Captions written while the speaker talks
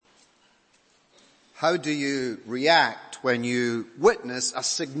How do you react when you witness a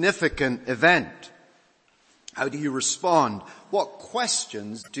significant event? How do you respond? What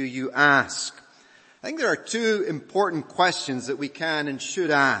questions do you ask? I think there are two important questions that we can and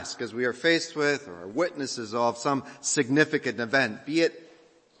should ask as we are faced with or are witnesses of some significant event, be it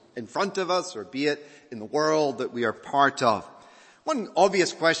in front of us or be it in the world that we are part of. One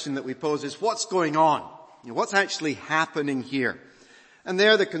obvious question that we pose is, what's going on? What's actually happening here? And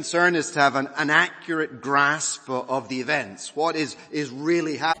there the concern is to have an accurate grasp of the events. What is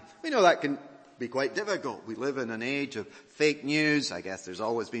really happening? We know that can be quite difficult. We live in an age of fake news. I guess there's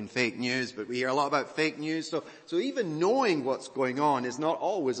always been fake news, but we hear a lot about fake news. So even knowing what's going on is not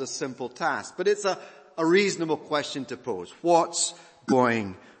always a simple task. But it's a reasonable question to pose. What's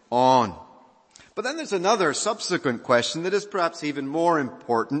going on? But then there's another subsequent question that is perhaps even more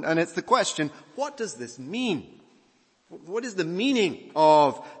important, and it's the question, what does this mean? What is the meaning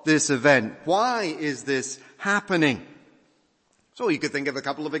of this event? Why is this happening? So you could think of a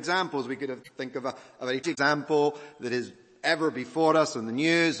couple of examples. We could think of a example that is ever before us in the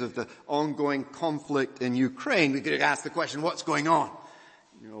news of the ongoing conflict in Ukraine. We could ask the question, what's going on?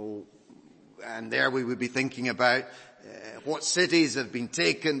 And there we would be thinking about what cities have been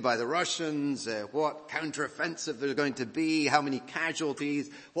taken by the Russians, what counteroffensive there's going to be, how many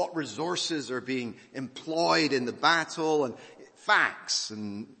casualties, what resources are being employed in the battle, and facts,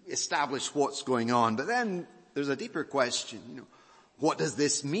 and establish what's going on. But then there's a deeper question, what does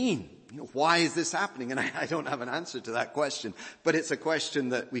this mean? Why is this happening? And I don't have an answer to that question, but it's a question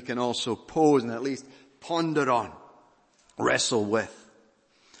that we can also pose and at least ponder on, wrestle with.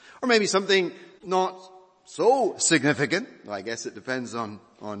 Or maybe something not so significant. I guess it depends on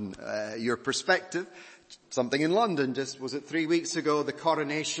your perspective. Something in London, was it 3 weeks ago, the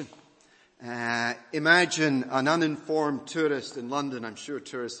coronation. Imagine an uninformed tourist in London. I'm sure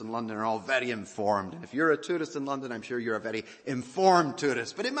tourists in London are all very informed. And if you're a tourist in London, I'm sure you're a very informed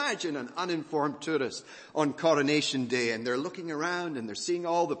tourist. But imagine an uninformed tourist on Coronation Day, and they're looking around and they're seeing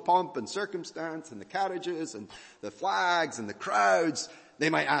all the pomp and circumstance and the carriages and the flags and the crowds. They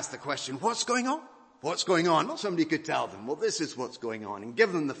might ask the question, what's going on? What's going on? Well, somebody could tell them, well, this is what's going on, and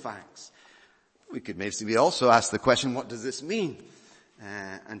give them the facts. We could maybe also ask the question, what does this mean?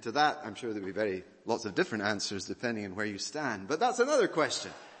 And to that, I'm sure there will be lots of different answers depending on where you stand. But that's another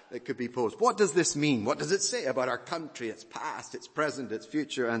question that could be posed. What does this mean? What does it say about our country, its past, its present, its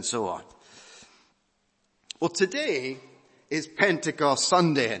future, and so on? Well, today is Pentecost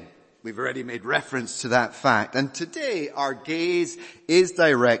Sunday, and we've already made reference to that fact. And today our gaze is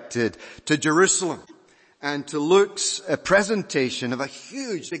directed to Jerusalem and to Luke's presentation of a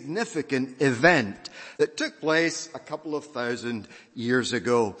huge, significant event that took place a couple of thousand years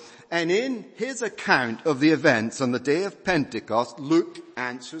ago. And in his account of the events on the day of Pentecost, Luke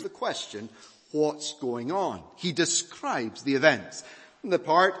answers the question, what's going on? He describes the events. And the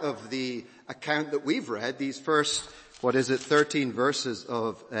part of the account that we've read, these first 13 verses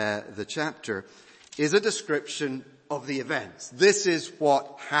of the chapter, is a description of the events. This is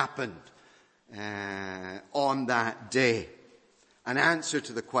what happened on that day. An answer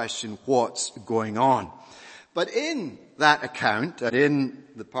to the question, what's going on? But in that account, and in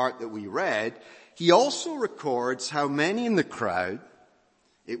the part that we read, he also records how many in the crowd,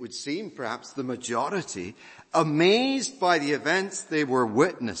 it would seem perhaps the majority, amazed by the events they were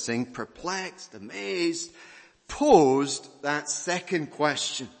witnessing, perplexed, amazed, posed that second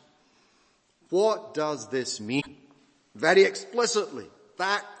question. What does this mean? Very explicitly,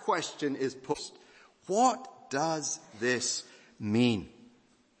 that question is posed. What does this mean?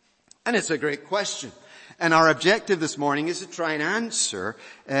 And it's a great question. And our objective this morning is to try and answer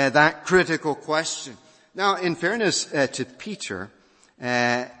that critical question. Now, in fairness to Peter,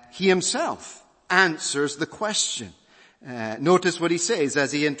 he himself answers the question. Notice what he says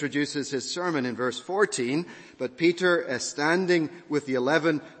as he introduces his sermon in verse 14. But Peter, standing with the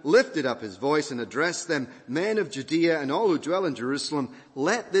 11, lifted up his voice and addressed them, men of Judea and all who dwell in Jerusalem,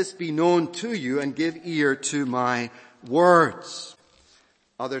 let this be known to you and give ear to my words.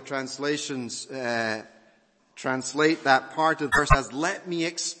 Other translations translate that part of the verse as, let me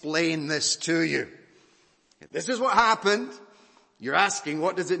explain this to you. This is what happened. You're asking,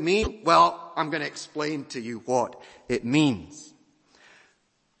 what does it mean? Well, I'm going to explain to you what it means.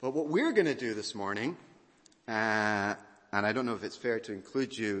 But what we're going to do this morning, and I don't know if it's fair to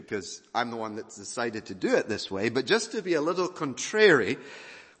include you because I'm the one that's decided to do it this way, but just to be a little contrary,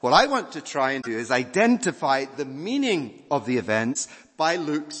 what I want to try and do is identify the meaning of the events by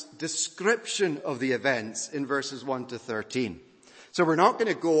Luke's description of the events in verses 1 to 13. So we're not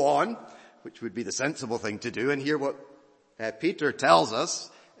going to go on, which would be the sensible thing to do, and hear what Peter tells us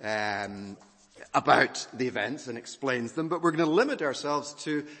about the events and explains them, but we're going to limit ourselves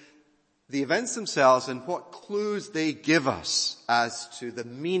to the events themselves and what clues they give us as to the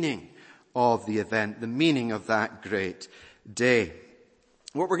meaning of the event, the meaning of that great day.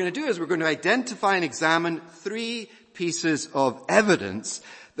 What we're going to do is we're going to identify and examine 3 pieces of evidence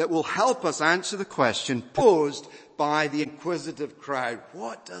that will help us answer the question posed by the inquisitive crowd.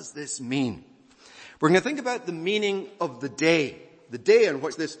 What does this mean? We're going to think about the meaning of the day on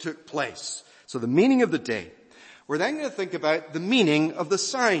which this took place. So the meaning of the day. We're then going to think about the meaning of the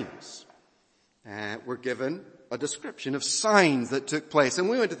signs. We're given a description of signs that took place, and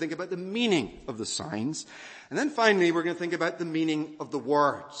we want to think about the meaning of the signs. And then finally, we're going to think about the meaning of the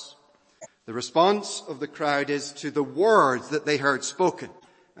words. The response of the crowd is to the words that they heard spoken.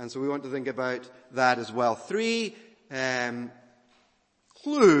 And so we want to think about that as well. 3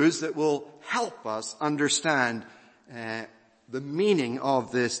 clues that will help us understand the meaning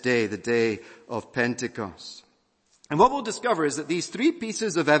of this day, the day of Pentecost. And what we'll discover is that these 3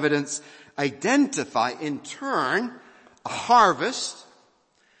 pieces of evidence identify in turn a harvest,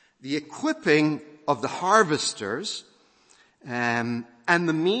 the equipping of the harvesters, and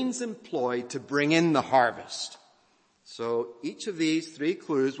the means employed to bring in the harvest. So each of these 3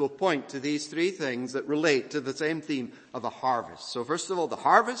 clues will point to these 3 things that relate to the same theme of a harvest. So first of all, the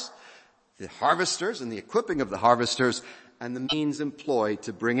harvest, the harvesters and the equipping of the harvesters, and the means employed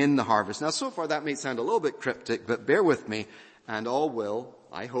to bring in the harvest. Now so far that may sound a little bit cryptic, but bear with me and all will,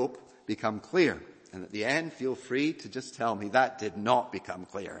 I hope, become clear. And at the end, feel free to just tell me that did not become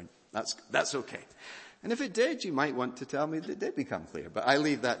clear, and that's okay. And if it did, you might want to tell me that it did become clear, but I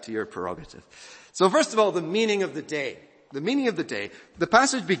leave that to your prerogative. So first of all, the meaning of the day. The meaning of the day. The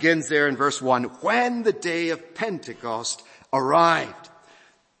passage begins there in verse 1, when the day of Pentecost arrived.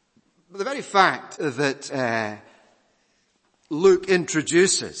 The very fact that Luke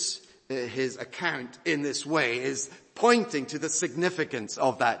introduces his account in this way is pointing to the significance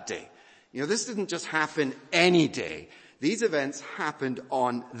of that day. You know, this didn't just happen any day. These events happened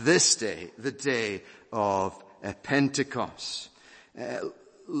on this day, the day of Pentecost.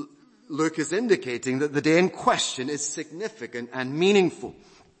 Luke is indicating that the day in question is significant and meaningful.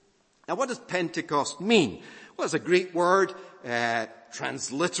 Now what does Pentecost mean? Well, it's a Greek word,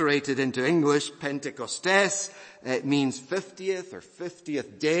 transliterated into English, Pentecostes. It means 50th or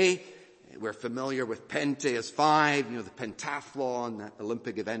 50th day. We're familiar with Pente as 5, the pentathlon, that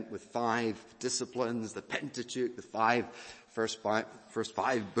Olympic event with 5 disciplines, the Pentateuch, the first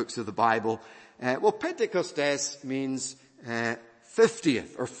five books of the Bible. Well, Pentecostes means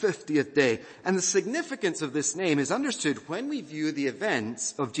 50th or 50th day. And the significance of this name is understood when we view the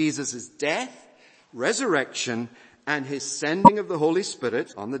events of Jesus' death, resurrection, and his sending of the Holy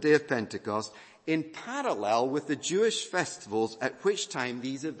Spirit on the day of Pentecost in parallel with the Jewish festivals at which time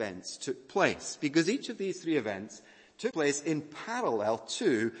these events took place. Because each of these 3 events took place in parallel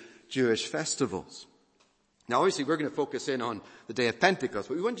to Jewish festivals. Now obviously we're going to focus in on the day of Pentecost,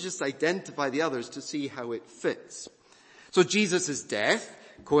 but we want to just identify the others to see how it fits. So Jesus' death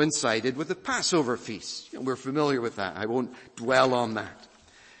coincided with the Passover feast. We're familiar with that. I won't dwell on that.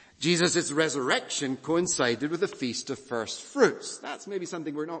 Jesus' resurrection coincided with the Feast of First Fruits. That's maybe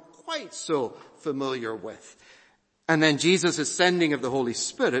something we're not quite so familiar with. And then Jesus' sending of the Holy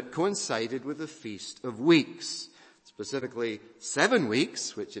Spirit coincided with the Feast of Weeks. Specifically 7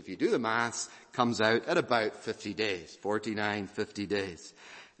 weeks, which if you do the maths, comes out at about 50 days. 49, 50 days.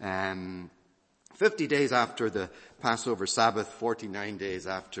 50 days after the Passover Sabbath, 49 days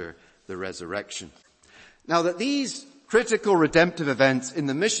after the resurrection. Now that these critical redemptive events in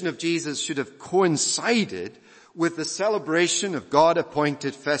the mission of Jesus should have coincided with the celebration of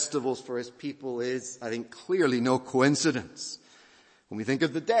God-appointed festivals for his people is, I think, clearly no coincidence. When we think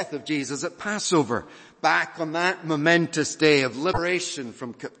of the death of Jesus at Passover, back on that momentous day of liberation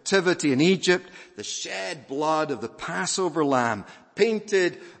from captivity in Egypt, the shed blood of the Passover lamb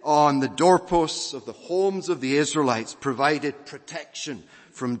painted on the doorposts of the homes of the Israelites provided protection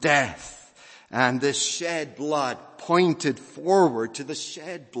from death. And this shed blood pointed forward to the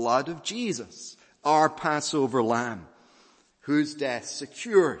shed blood of Jesus, our Passover lamb, whose death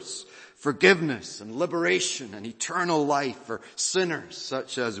secures forgiveness and liberation and eternal life for sinners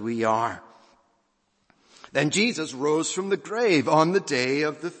such as we are. Then Jesus rose from the grave on the day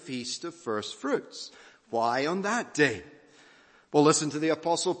of the Feast of First Fruits. Why on that day? Well, listen to the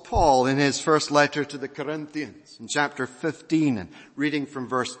Apostle Paul in his first letter to the Corinthians in chapter 15, and reading from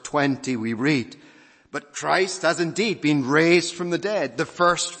verse 20 we read, "But Christ has indeed been raised from the dead, the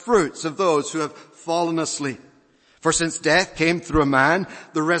first fruits of those who have fallen asleep. For since death came through a man,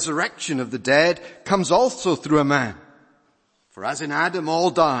 the resurrection of the dead comes also through a man. For For as in Adam all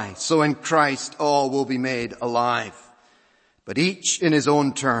die, so in Christ all will be made alive. But each in his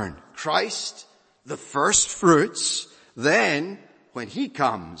own turn. Christ, the first fruits, then, when he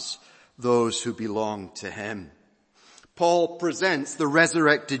comes, those who belong to him. Paul presents the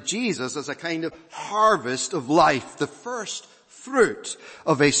resurrected Jesus as a kind of harvest of life, the first fruit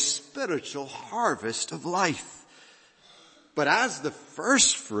of a spiritual harvest of life. But as the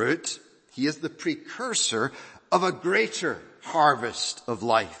first fruit, he is the precursor of a greater harvest of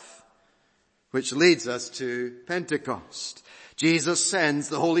life, which leads us to Pentecost. Jesus sends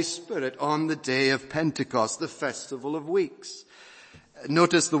the Holy Spirit on the day of Pentecost, the festival of weeks.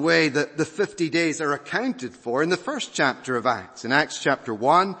 Notice the way that the 50 days are accounted for in the first chapter of Acts. In Acts chapter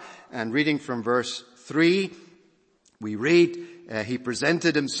 1, and reading from verse 3, we read, he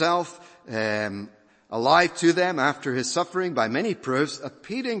presented himself alive to them after his suffering by many proofs,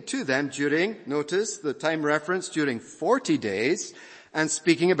 appearing to them during, notice the time reference, during 40 days, and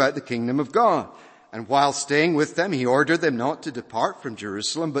speaking about the kingdom of God. And while staying with them, he ordered them not to depart from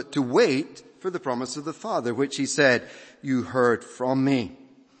Jerusalem, but to wait for the promise of the Father, which he said, you heard from me.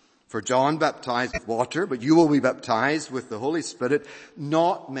 For John baptized with water, but you will be baptized with the Holy Spirit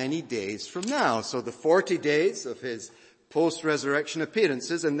not many days from now. So the 40 days of his post-resurrection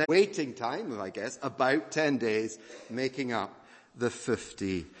appearances, and then waiting time of, I guess, about 10 days, making up the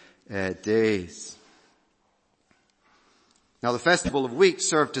 50 days. Now the Festival of Weeks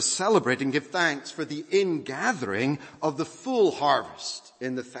served to celebrate and give thanks for the ingathering of the full harvest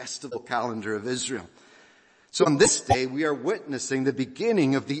in the festival calendar of Israel. So on this day we are witnessing the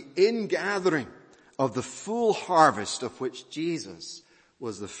beginning of the ingathering of the full harvest of which Jesus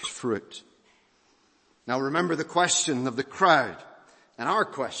was the fruit. Now remember the question of the crowd and our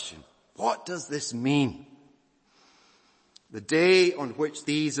question. What does this mean? The day on which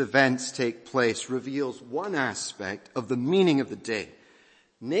these events take place reveals one aspect of the meaning of the day.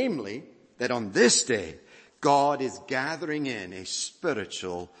 Namely, that on this day, God is gathering in a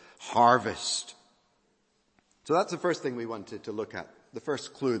spiritual harvest. So that's the first thing we wanted to look at. The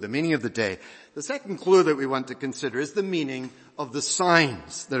first clue, the meaning of the day. The second clue that we want to consider is the meaning of the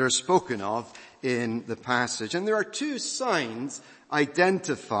signs that are spoken of in the passage. And there are two signs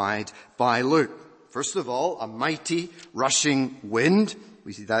identified by Luke. First of all, a mighty rushing wind.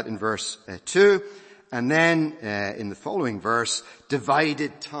 We see that in verse 2. And then in the following verse,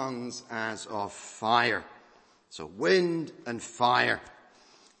 divided tongues as of fire. So wind and fire.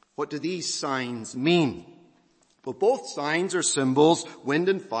 What do these signs mean? Well, both signs or symbols, wind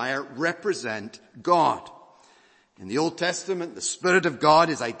and fire, represent God. In the Old Testament, the Spirit of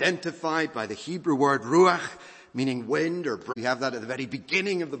God is identified by the Hebrew word ruach, meaning wind or breath. We have that at the very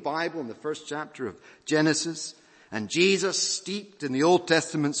beginning of the Bible in the first chapter of Genesis. And Jesus, steeped in the Old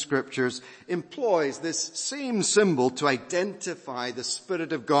Testament scriptures, employs this same symbol to identify the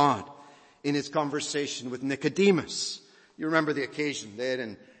Spirit of God in his conversation with Nicodemus. You remember the occasion there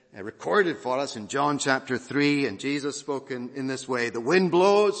and recorded for us in John chapter 3, and Jesus spoke in this way, the wind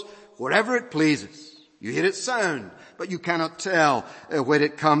blows wherever it pleases. You hear its sound, but you cannot tell where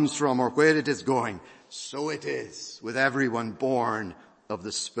it comes from or where it is going. So it is with everyone born of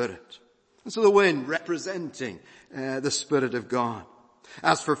the Spirit. And so the wind representing the Spirit of God.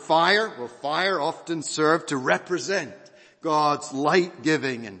 As for fire, well, fire often served to represent God's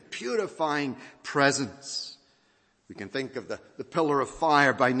light-giving and purifying presence. We can think of the pillar of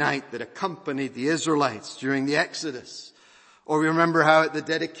fire by night that accompanied the Israelites during the Exodus. Or we remember how at the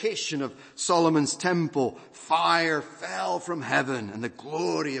dedication of Solomon's temple, fire fell from heaven and the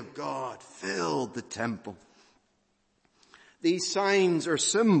glory of God filled the temple. These signs or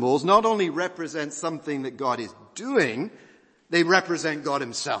symbols not only represent something that God is doing, they represent God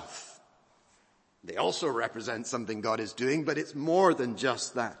himself. They also represent something God is doing, but it's more than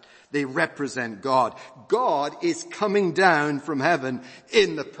just that. They represent God. God is coming down from heaven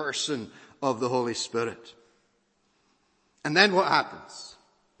in the person of the Holy Spirit. And then what happens?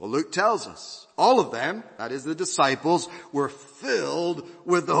 Well, Luke tells us, all of them, that is the disciples, were filled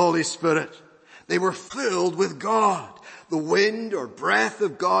with the Holy Spirit. They were filled with God. The wind or breath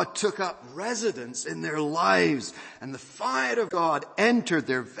of God took up residence in their lives, and the fire of God entered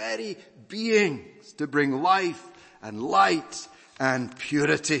their very beings to bring life and light and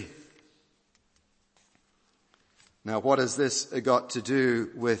purity. Now, what has this got to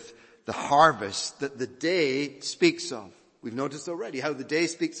do with the harvest that the day speaks of? We've noticed already how the day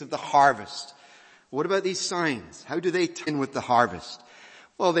speaks of the harvest. What about these signs? How do they tie in with the harvest?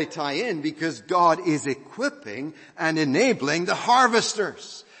 Well, they tie in because God is equipping and enabling the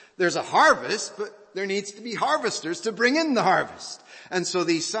harvesters. There's a harvest, but there needs to be harvesters to bring in the harvest. And so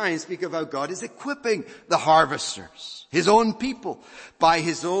these signs speak of how God is equipping the harvesters, his own people, by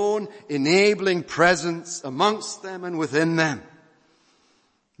his own enabling presence amongst them and within them.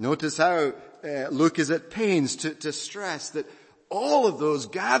 Notice how Luke is at pains to stress that all of those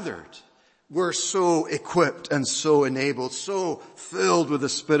gathered were so equipped and so enabled, so filled with the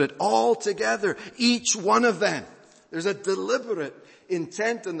Spirit, all together, each one of them. There's a deliberate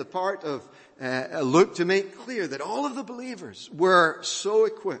intent on the part of Luke to make clear that all of the believers were so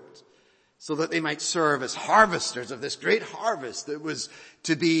equipped so that they might serve as harvesters of this great harvest that was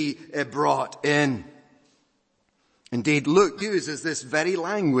to be brought in. Indeed, Luke uses this very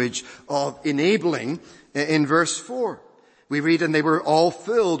language of enabling in verse 4. We read, and they were all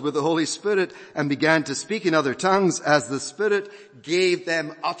filled with the Holy Spirit and began to speak in other tongues as the Spirit gave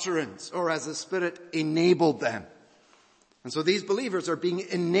them utterance, or as the Spirit enabled them. And so these believers are being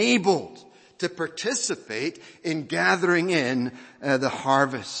enabled to participate in gathering in the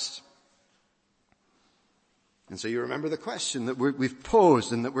harvest. And so you remember the question that we've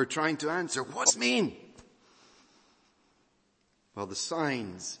posed and that we're trying to answer. What does it mean? Well, the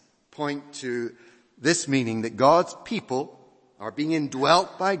signs point to this meaning that God's people are being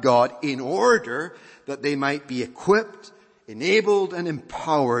indwelt by God in order that they might be equipped, enabled, and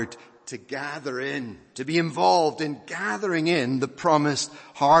empowered to gather in, to be involved in gathering in the promised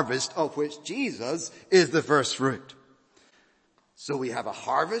harvest of which Jesus is the first fruit. So we have a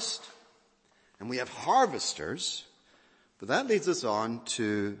harvest and we have harvesters, but that leads us on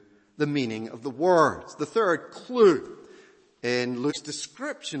to the meaning of the words. The third clue in Luke's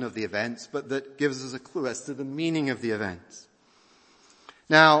description of the events, but that gives us a clue as to the meaning of the events.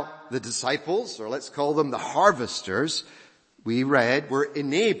 Now, the disciples, or let's call them the harvesters, we read, were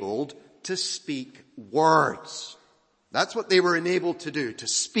enabled to speak words. That's what they were enabled to do, to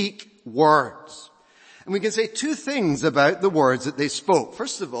speak words. And we can say two things about the words that they spoke.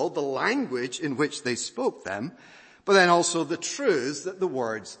 First of all, the language in which they spoke them, but then also the truths that the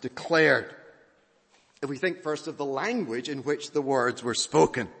words declared. If we think first of the language in which the words were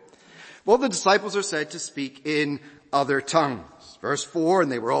spoken. Well, the disciples are said to speak in other tongues. Verse 4,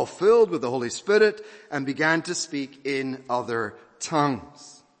 and they were all filled with the Holy Spirit and began to speak in other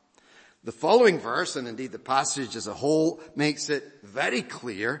tongues. The following verse, and indeed the passage as a whole, makes it very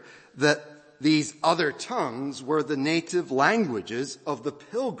clear that these other tongues were the native languages of the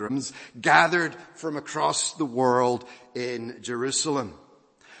pilgrims gathered from across the world in Jerusalem.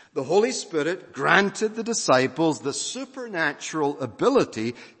 The Holy Spirit granted the disciples the supernatural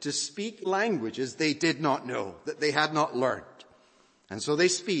ability to speak languages they did not know, that they had not learned. And so they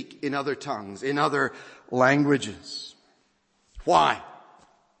speak in other tongues, in other languages. Why?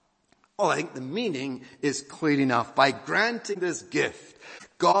 Well, I think the meaning is clear enough. By granting this gift,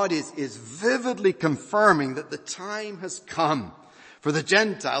 God is vividly confirming that the time has come for the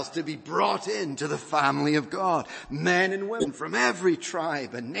Gentiles to be brought into the family of God. Men and women from every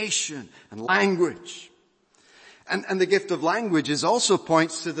tribe and nation and language. And the gift of languages also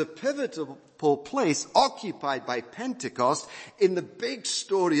points to the pivotal place occupied by Pentecost in the big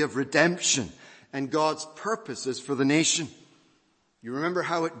story of redemption and God's purposes for the nation. You remember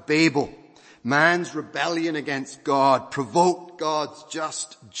how at Babel, man's rebellion against God provoked God's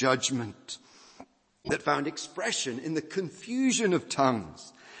just judgment that found expression in the confusion of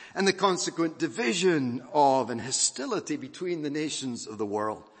tongues and the consequent division of and hostility between the nations of the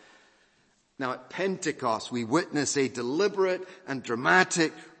world. Now at Pentecost, we witness a deliberate and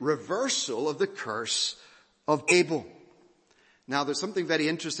dramatic reversal of the curse of Babel. Now there's something very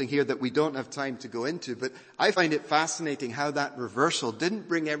interesting here that we don't have time to go into, but I find it fascinating how that reversal didn't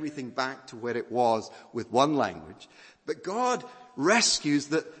bring everything back to where it was with one language, but God rescues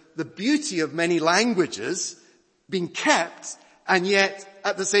the beauty of many languages being kept and yet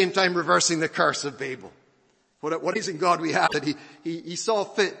at the same time reversing the curse of Babel. What is in God we have that he saw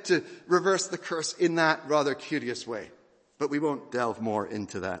fit to reverse the curse in that rather curious way. But we won't delve more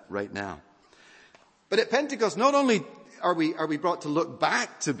into that right now. But at Pentecost, not only are we brought to look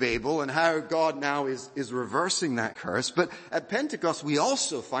back to Babel and how God now is reversing that curse, but at Pentecost we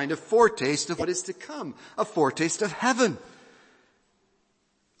also find a foretaste of what is to come, a foretaste of heaven.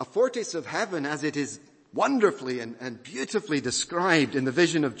 A foretaste of heaven as it is wonderfully and beautifully described in the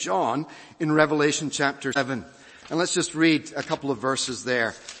vision of John in Revelation chapter 7. And let's just read a couple of verses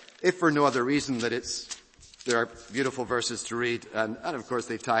there, if for no other reason that there are beautiful verses to read, and of course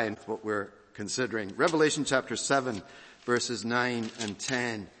they tie in with what we're considering. Revelation chapter 7, verses 9 and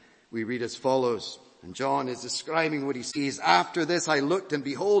 10, we read as follows. And John is describing what he sees. After this I looked, and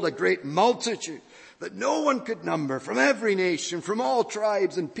behold, a great multitude that no one could number, from every nation, from all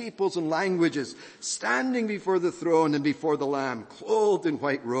tribes and peoples and languages, standing before the throne and before the Lamb, clothed in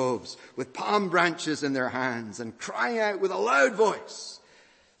white robes, with palm branches in their hands, and crying out with a loud voice,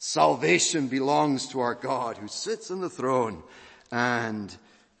 "Salvation belongs to our God who sits on the throne and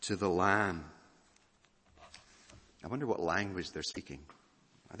to the Lamb." I wonder what language they're speaking.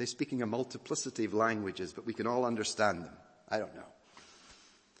 Are they speaking a multiplicity of languages, but we can all understand them? I don't know.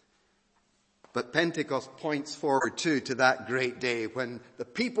 But Pentecost points forward too to that great day when the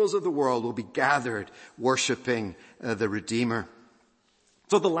peoples of the world will be gathered worshipping the Redeemer.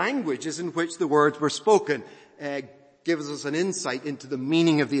 So the languages in which the words were spoken gives us an insight into the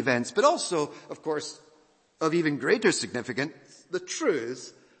meaning of the events, but also, of course, of even greater significance, the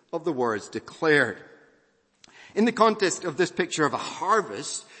truths of the words declared. In the context of this picture of a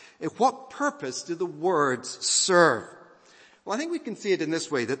harvest, what purpose do the words serve? Well, I think we can see it in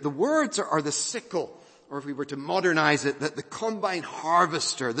this way, that the words are the sickle, or if we were to modernize it, that the combine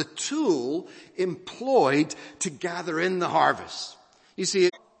harvester, the tool employed to gather in the harvest. You see,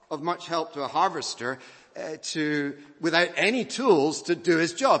 it's of much help to a harvester without any tools to do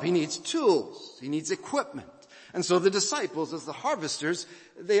his job. He needs tools. He needs equipment. And so the disciples, as the harvesters,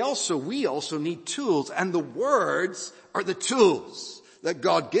 we also need tools. And the words are the tools that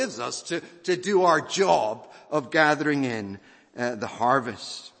God gives us to do our job of gathering in the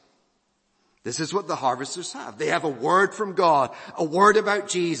harvest. This is what the harvesters have. They have a word from God, a word about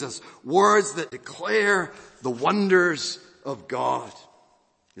Jesus, words that declare the wonders of God.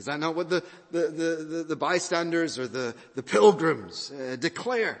 Is that not what the bystanders or the pilgrims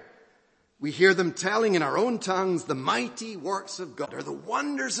declare? We hear them telling in our own tongues the mighty works of God, or the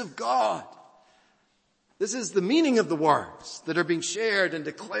wonders of God. This is the meaning of the words that are being shared and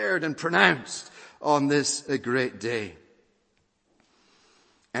declared and pronounced on this great day.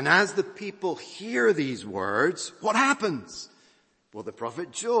 And as the people hear these words, what happens? Well, the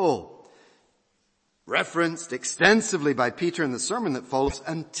prophet Joel, referenced extensively by Peter in the sermon that follows,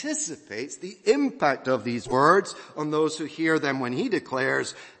 anticipates the impact of these words on those who hear them when he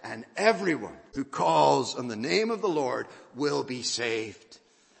declares, "And everyone who calls on the name of the Lord will be saved."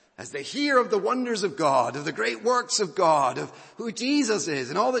 As they hear of the wonders of God, of the great works of God, of who Jesus is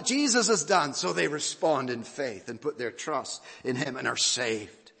and all that Jesus has done, so they respond in faith and put their trust in him and are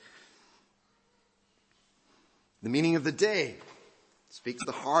saved. The meaning of the day speaks of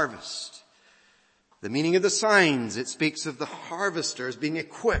the harvest. The meaning of the signs, it speaks of the harvesters being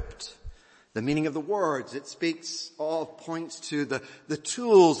equipped. The meaning of the words, points to the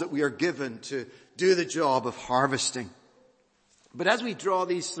tools that we are given to do the job of harvesting. But as we draw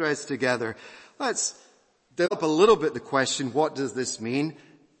these threads together, let's develop a little bit the question, what does this mean?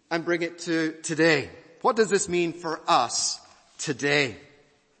 And bring it to today. What does this mean for us today?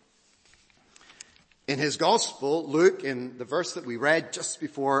 In his gospel, Luke, in the verse that we read just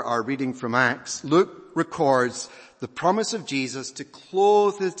before our reading from Acts, Luke records the promise of Jesus to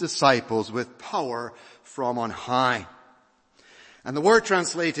clothe his disciples with power from on high. And the word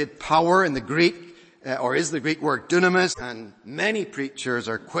translated power in the Greek, is the Greek word dunamis, and many preachers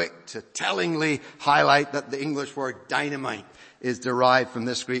are quick to tellingly highlight that the English word dynamite is derived from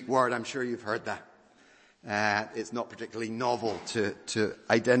this Greek word. I'm sure you've heard that. It's not particularly novel to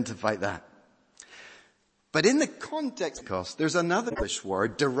identify that. But in the context, there's another English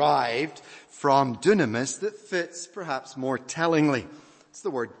word derived from dunamis that fits perhaps more tellingly. It's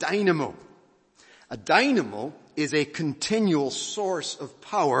the word dynamo. A dynamo is a continual source of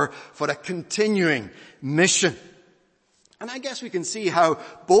power for a continuing mission. And I guess we can see how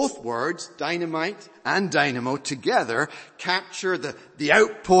both words, dynamite and dynamo, together capture the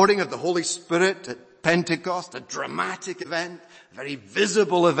outpouring of the Holy Spirit at Pentecost, a dramatic event, a very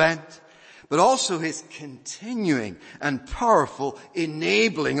visible event, but also his continuing and powerful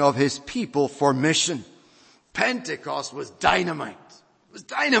enabling of his people for mission. Pentecost was dynamite. It was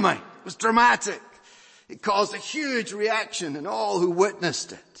dynamite. It was dramatic. It caused a huge reaction in all who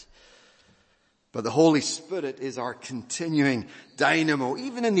witnessed it. But the Holy Spirit is our continuing dynamo,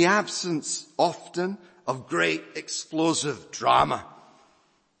 even in the absence often of great explosive drama.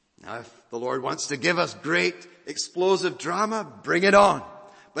 Now, if the Lord wants to give us great explosive drama, bring it on.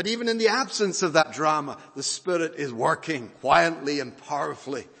 But even in the absence of that drama, the Spirit is working quietly and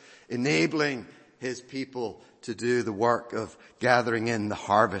powerfully, enabling his people to do the work of gathering in the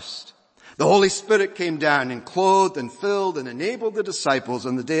harvest. The Holy Spirit came down and clothed and filled and enabled the disciples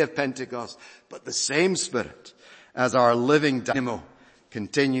on the day of Pentecost. But the same Spirit, as our living dynamo,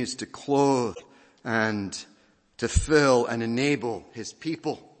 continues to clothe and to fill and enable his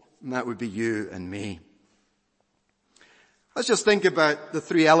people And that would be you and me. Let's just think about the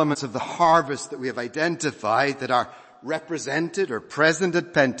three elements of the harvest that we have identified that are represented or present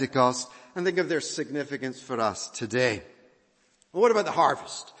at Pentecost, and think of their significance for us today. Well, what about the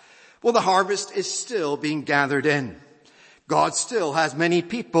harvest? Well, the harvest is still being gathered in. God still has many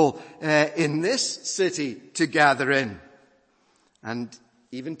people in this city to gather in. And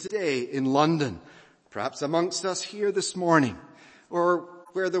even today in London, perhaps amongst us here this morning, or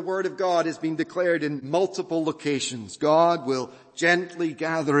where the word of God is being declared in multiple locations, God will gently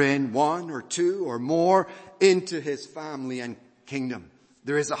gather in one or two or more into his family and kingdom.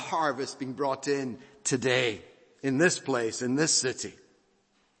 There is a harvest being brought in today, in this place, in this city.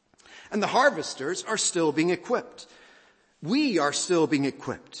 And the harvesters are still being equipped. We are still being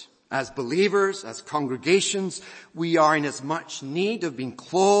equipped. As believers, as congregations, we are in as much need of being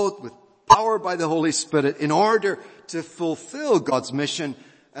clothed with power by the Holy Spirit in order to fulfill God's mission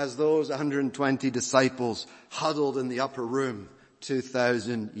as those 120 disciples huddled in the upper room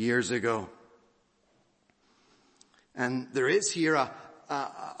 2,000 years ago. And there is here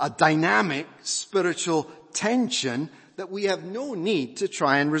a dynamic spiritual tension that we have no need to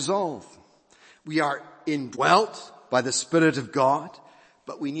try and resolve. We are indwelt by the Spirit of God,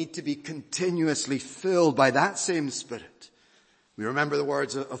 but we need to be continuously filled by that same Spirit. We remember the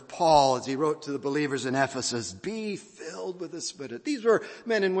words of Paul as he wrote to the believers in Ephesus, be filled with the Spirit. These were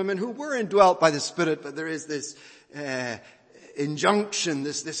men and women who were indwelt by the Spirit, but there is this injunction,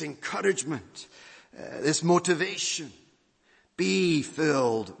 this encouragement, this motivation. Be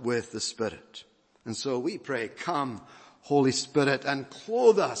filled with the Spirit. And so we pray, come, Holy Spirit, and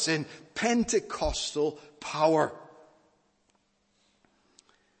clothe us in Pentecostal power.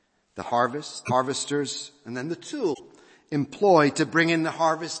 The harvesters, and then the tool employed to bring in the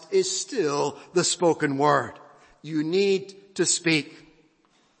harvest is still the spoken word. You need to speak.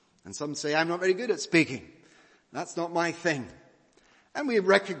 And some say, I'm not very good at speaking. That's not my thing. And we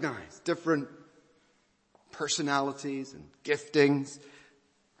recognize different personalities and giftings,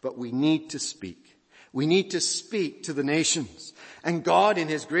 but we need to speak. We need to speak to the nations. And God, in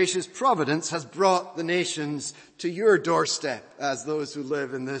his gracious providence, has brought the nations to your doorstep as those who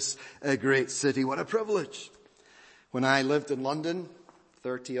live in this great city. What a privilege. When I lived in London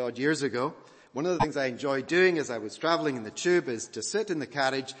 30 odd years ago, one of the things I enjoyed doing as I was traveling in the tube is to sit in the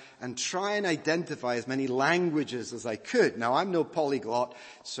carriage and try and identify as many languages as I could. Now, I'm no polyglot,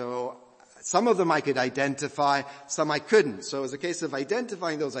 so some of them I could identify, some I couldn't. So it was a case of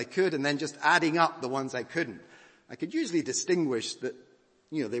identifying those I could and then just adding up the ones I couldn't. I could usually distinguish that,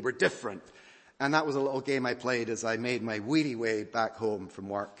 they were different. And that was a little game I played as I made my weary way back home from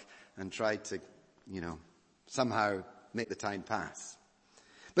work and tried to, somehow make the time pass.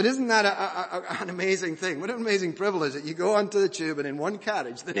 But isn't that an amazing thing? What an amazing privilege that you go onto the tube and in one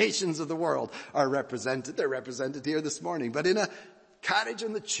carriage, the nations of the world are represented. They're represented here this morning. But in a carriage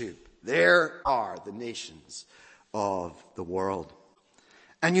on the tube, there are the nations of the world.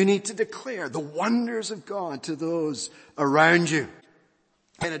 And you need to declare the wonders of God to those around you.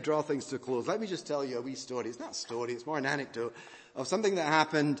 I'm going to draw things to a close. Let me just tell you a wee story. It's not a story, it's more an anecdote of something that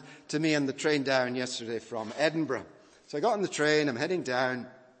happened to me on the train down yesterday from Edinburgh. So I got on the train, I'm heading down,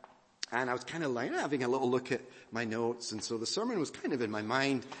 and I was kind of having a little look at my notes, and so the sermon was kind of in my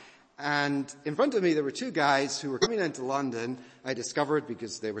mind. And in front of me there were two guys who were coming into London, I discovered,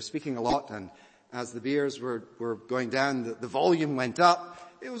 because they were speaking a lot, and as the beers were going down, the volume went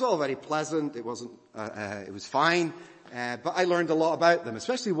up. It was all very pleasant, it was fine. But I learned a lot about them,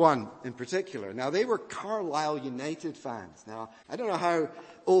 especially one in particular. Now, they were Carlisle United fans. Now, I don't know how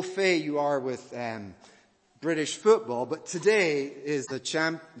au fait you are with British football, but today is the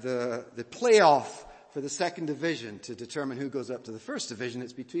playoff for the second division to determine who goes up to the first division.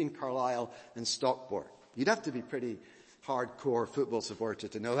 It's between Carlisle and Stockport. You'd have to be pretty hardcore football supporter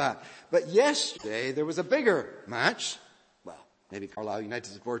to know that. But yesterday, there was a bigger match. Well, maybe Carlisle United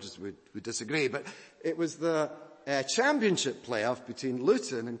supporters would disagree, but it was the championship playoff between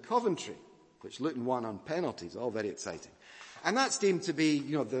Luton and Coventry, which Luton won on penalties, all very exciting. And that's deemed to be,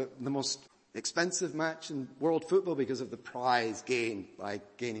 the most expensive match in world football because of the prize gained by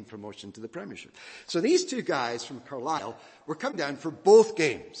gaining promotion to the Premiership. So these two guys from Carlisle were coming down for both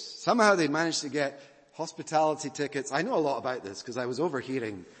games. Somehow they managed to get hospitality tickets. I know a lot about this because I was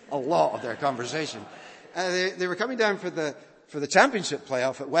overhearing a lot of their conversation. They were coming down for the championship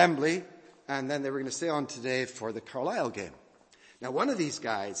playoff at Wembley, and then they were going to stay on today for the Carlisle game. Now, one of these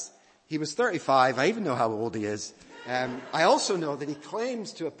guys, he was 35. I even know how old he is. I also know that he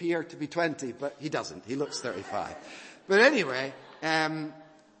claims to appear to be 20, but he doesn't. He looks 35. But anyway,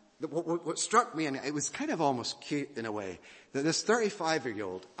 what struck me, and it was kind of almost cute in a way, that this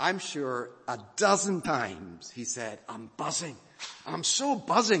 35-year-old, I'm sure a dozen times he said, I'm buzzing. I'm so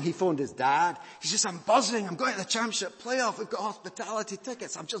buzzing. He phoned his dad. He says, I'm buzzing. I'm going to the championship playoff. We've got hospitality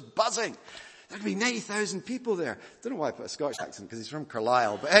tickets. I'm just buzzing. There'd be 90,000 people there. Don't know why I put a Scottish accent, because he's from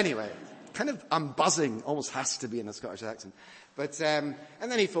Carlisle. But anyway, kind of I'm buzzing almost has to be in a Scottish accent. But, and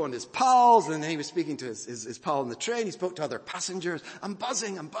then he phoned his pals, and then he was speaking to his pal on the train. He spoke to other passengers. I'm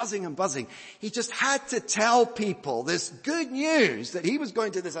buzzing, I'm buzzing, I'm buzzing. He just had to tell people this good news that he was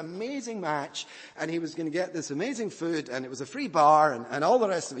going to this amazing match, and he was going to get this amazing food, and it was a free bar, and all the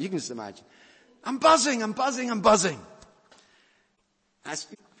rest of it. You can just imagine. I'm buzzing, I'm buzzing, I'm buzzing.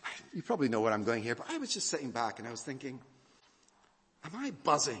 You probably know where I'm going here, but I was just sitting back and I was thinking, am I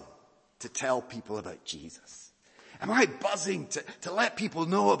buzzing to tell people about Jesus? Am I buzzing to let people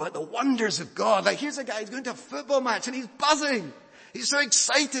know about the wonders of God? Like, here's a guy who's going to a football match and he's buzzing. He's so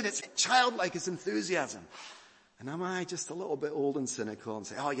excited. It's childlike, his enthusiasm. And am I just a little bit old and cynical and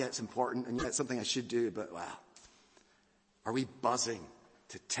say, oh yeah, it's important and yeah, it's something I should do, but well, are we buzzing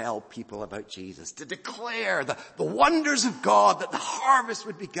to tell people about Jesus, to declare the wonders of God, that the harvest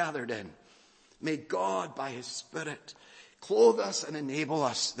would be gathered in? May God, by his Spirit, clothe us and enable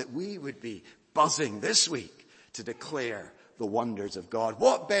us that we would be buzzing this week to declare the wonders of God.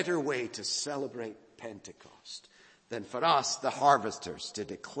 What better way to celebrate Pentecost than for us, the harvesters, to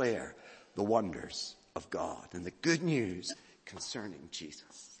declare the wonders of God and the good news concerning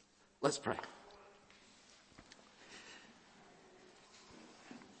Jesus. Let's pray.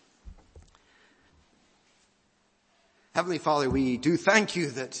 Heavenly Father, we do thank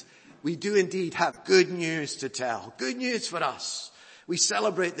you that we do indeed have good news to tell. Good news for us. We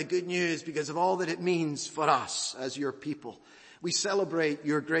celebrate the good news because of all that it means for us as your people. We celebrate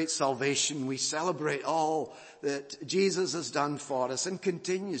your great salvation. We celebrate all that Jesus has done for us and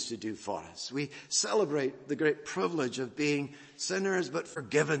continues to do for us. We celebrate the great privilege of being sinners but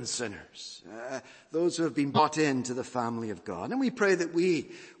forgiven sinners. Those who have been brought into the family of God. And we pray that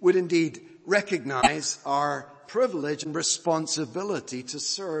we would indeed recognize our privilege and responsibility to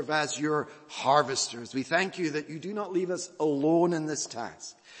serve as your harvesters. We thank you that you do not leave us alone in this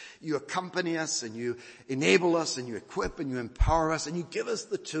task. You accompany us and you enable us and you equip and you empower us and you give us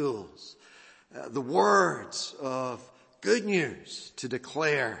the tools, the words of good news to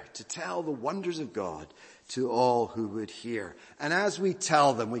declare, to tell the wonders of God to all who would hear. And as we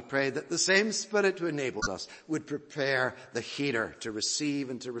tell them, we pray that the same Spirit who enables us would prepare the hearer to receive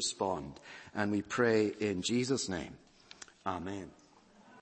and to respond. And we pray in Jesus' name. Amen.